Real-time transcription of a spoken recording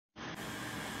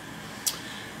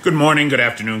Good morning, good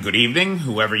afternoon, good evening,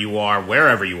 whoever you are,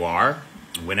 wherever you are,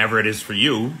 whenever it is for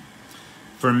you.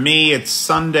 For me, it's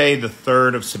Sunday, the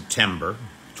 3rd of September,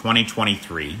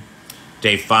 2023,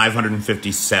 day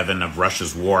 557 of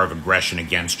Russia's war of aggression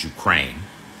against Ukraine.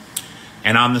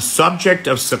 And on the subject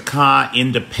of Sakha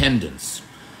independence,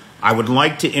 I would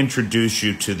like to introduce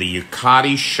you to the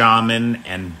Yakati shaman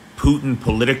and Putin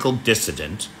political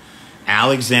dissident,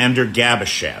 Alexander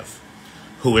Gabashev,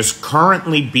 who is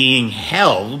currently being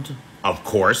held, of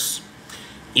course,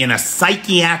 in a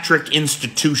psychiatric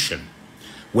institution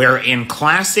where in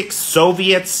classic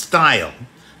Soviet style,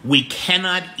 we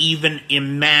cannot even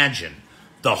imagine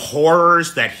the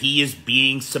horrors that he is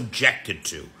being subjected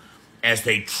to as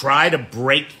they try to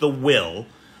break the will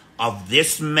of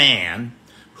this man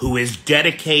who is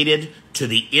dedicated to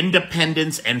the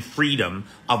independence and freedom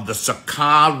of the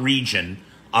Sakha region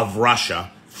of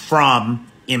Russia from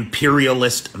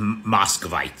imperialist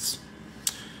Muscovites.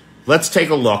 Let's take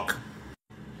a look.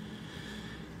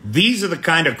 These are the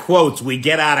kind of quotes we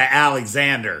get out of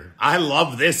Alexander. I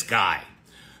love this guy.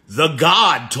 The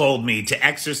God told me to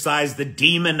exorcise the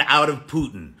demon out of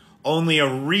Putin. Only a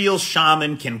real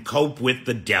shaman can cope with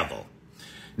the devil.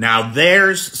 Now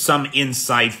there's some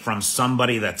insight from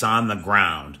somebody that's on the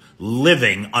ground,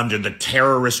 living under the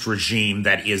terrorist regime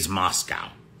that is Moscow.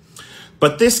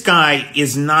 But this guy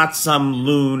is not some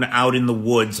loon out in the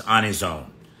woods on his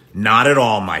own. Not at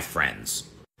all, my friends.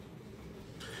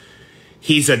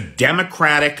 He's a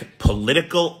democratic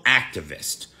political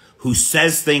activist who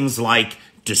says things like,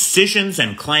 decisions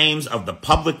and claims of the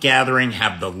public gathering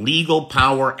have the legal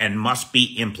power and must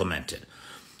be implemented.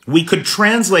 We could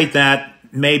translate that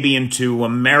maybe into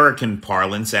American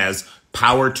parlance as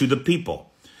power to the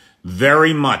people.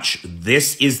 Very much,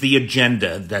 this is the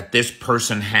agenda that this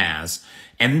person has,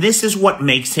 and this is what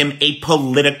makes him a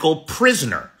political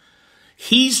prisoner.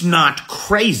 He's not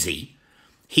crazy.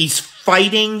 He's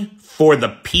fighting for the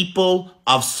people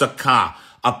of Sakha,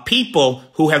 a people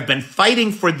who have been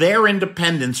fighting for their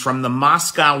independence from the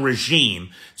Moscow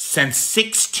regime since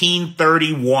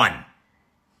 1631.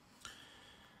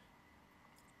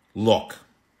 Look,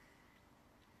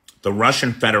 the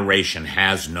Russian Federation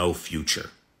has no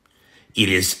future.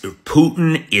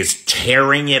 Putin is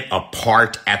tearing it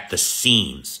apart at the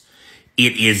seams.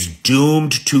 It is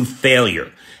doomed to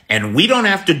failure, and we don't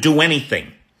have to do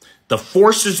anything. The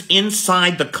forces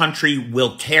inside the country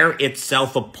will tear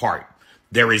itself apart.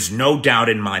 There is no doubt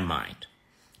in my mind.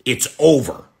 It's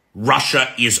over.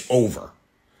 Russia is over.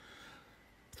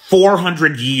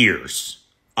 400 years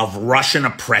of Russian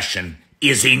oppression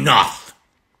is enough.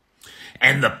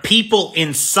 And the people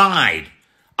inside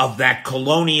of that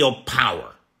colonial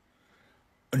power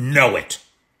know it.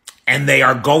 And they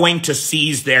are going to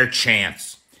seize their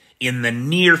chance in the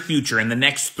near future, in the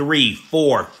next 3,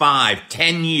 4, 5,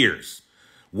 10 years,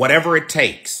 whatever it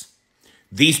takes.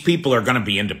 These people are going to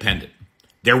be independent.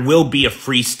 There will be a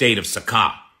free state of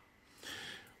Sakha.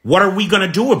 What are we going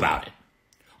to do about it?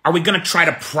 Are we going to try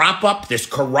to prop up this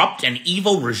corrupt and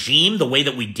evil regime the way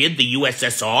that we did the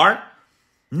USSR?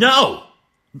 No.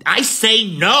 I say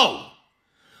no.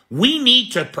 We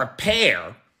need to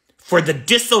prepare for the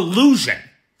dissolution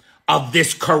of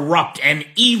this corrupt and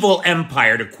evil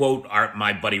empire, to quote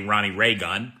my buddy Ronnie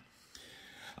Reagan,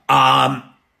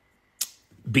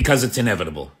 because it's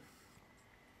inevitable.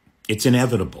 It's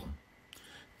inevitable.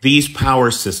 These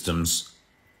power systems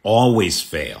always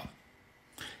fail.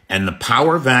 And the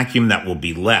power vacuum that will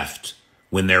be left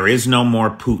when there is no more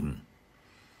Putin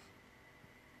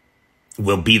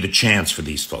will be the chance for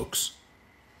these folks.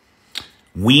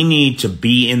 We need to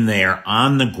be in there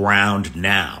on the ground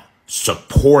now,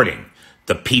 supporting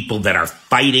the people that are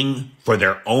fighting for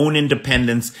their own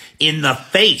independence in the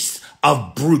face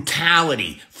of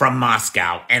brutality from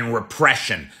Moscow and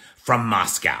repression from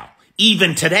Moscow.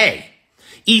 Even today,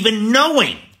 even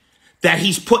knowing that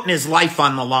he's putting his life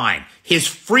on the line, his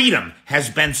freedom has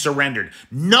been surrendered,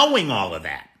 knowing all of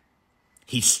that,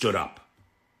 he stood up.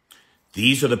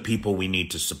 These are the people we need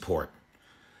to support.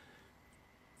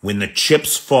 When the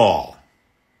chips fall,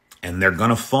 and they're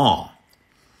going to fall,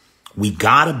 we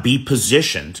got to be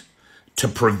positioned to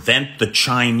prevent the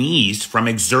Chinese from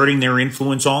exerting their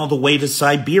influence all the way to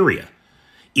Siberia.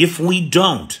 If we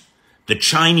don't, the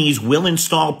Chinese will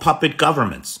install puppet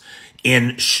governments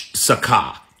in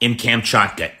Sakha, in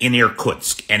Kamchatka, in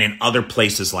Irkutsk, and in other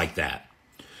places like that.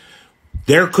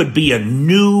 There could be a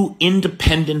new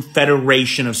independent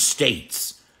federation of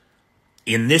states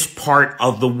in this part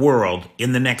of the world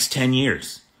in the next 10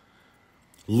 years.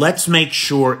 Let's make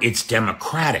sure it's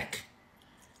democratic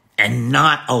and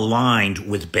not aligned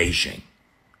with Beijing.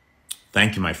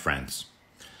 Thank you, my friends.